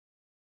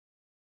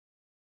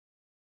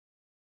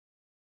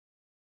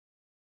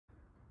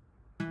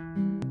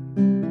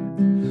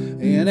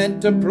In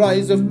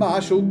enterprise of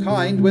martial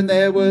kind, when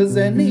there was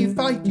any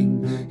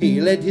fighting, he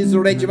led his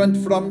regiment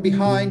from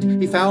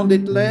behind. He found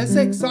it less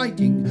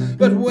exciting,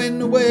 but when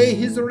away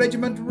his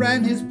regiment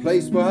ran, his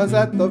place was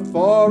at the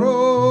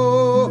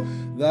fore.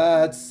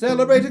 That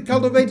celebrated,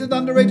 cultivated,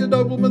 underrated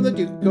nobleman, the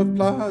Duke of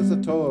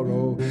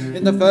Plaza-Toro.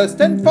 In the first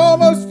and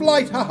foremost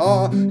flight,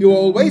 ha-ha, you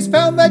always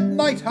found that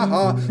knight,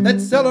 ha-ha. That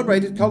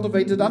celebrated,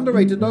 cultivated,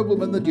 underrated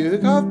nobleman, the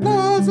Duke of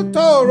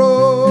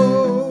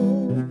Plaza-Toro.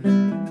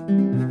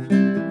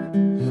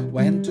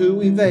 When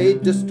to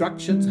evade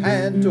destruction's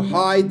hand, to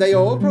hide they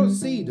all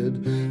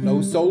proceeded.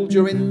 No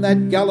soldier in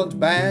that gallant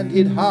band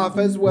hid half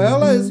as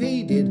well as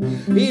he did.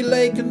 He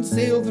lay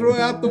concealed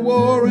throughout the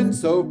war, and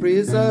so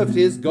preserved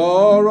his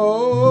gore.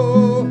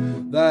 Oh,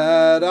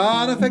 that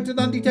unaffected,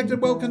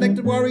 undetected,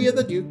 well-connected warrior,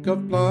 the Duke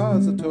of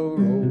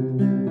Plaza-Toro.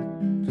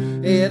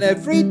 In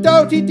every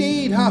doughty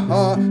deed,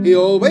 ha-ha, he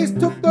always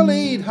took the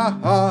lead,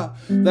 ha-ha.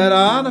 That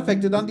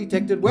unaffected,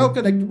 undetected,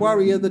 well-connected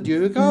warrior, the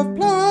Duke of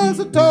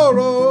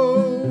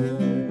Plaza-Toro.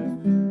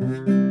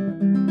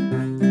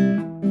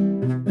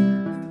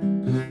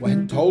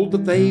 When told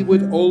that they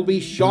would all be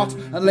shot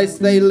unless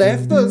they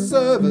left the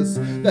service,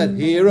 that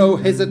hero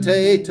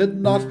hesitated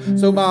not,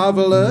 so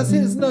marvellous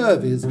his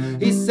nerve is.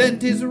 He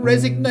sent his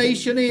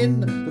resignation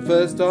in, the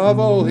first of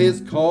all his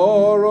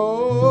corps.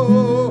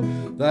 Oh,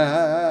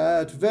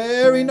 that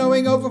very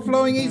knowing,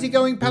 overflowing,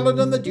 easygoing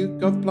paladin, the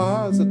Duke of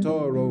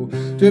Plaza-Toro.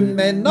 To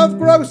men of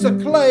grosser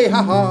clay,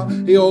 ha-ha,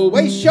 he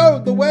always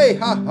showed the way,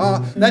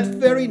 ha-ha. That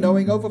very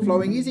knowing,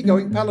 overflowing,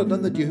 easygoing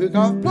paladin, the Duke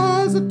of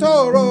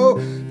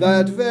Plaza-Toro.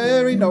 That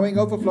very knowing,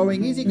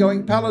 overflowing,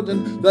 easygoing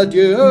paladin, the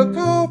Duke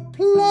of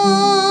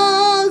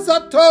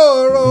Plaza-Toro.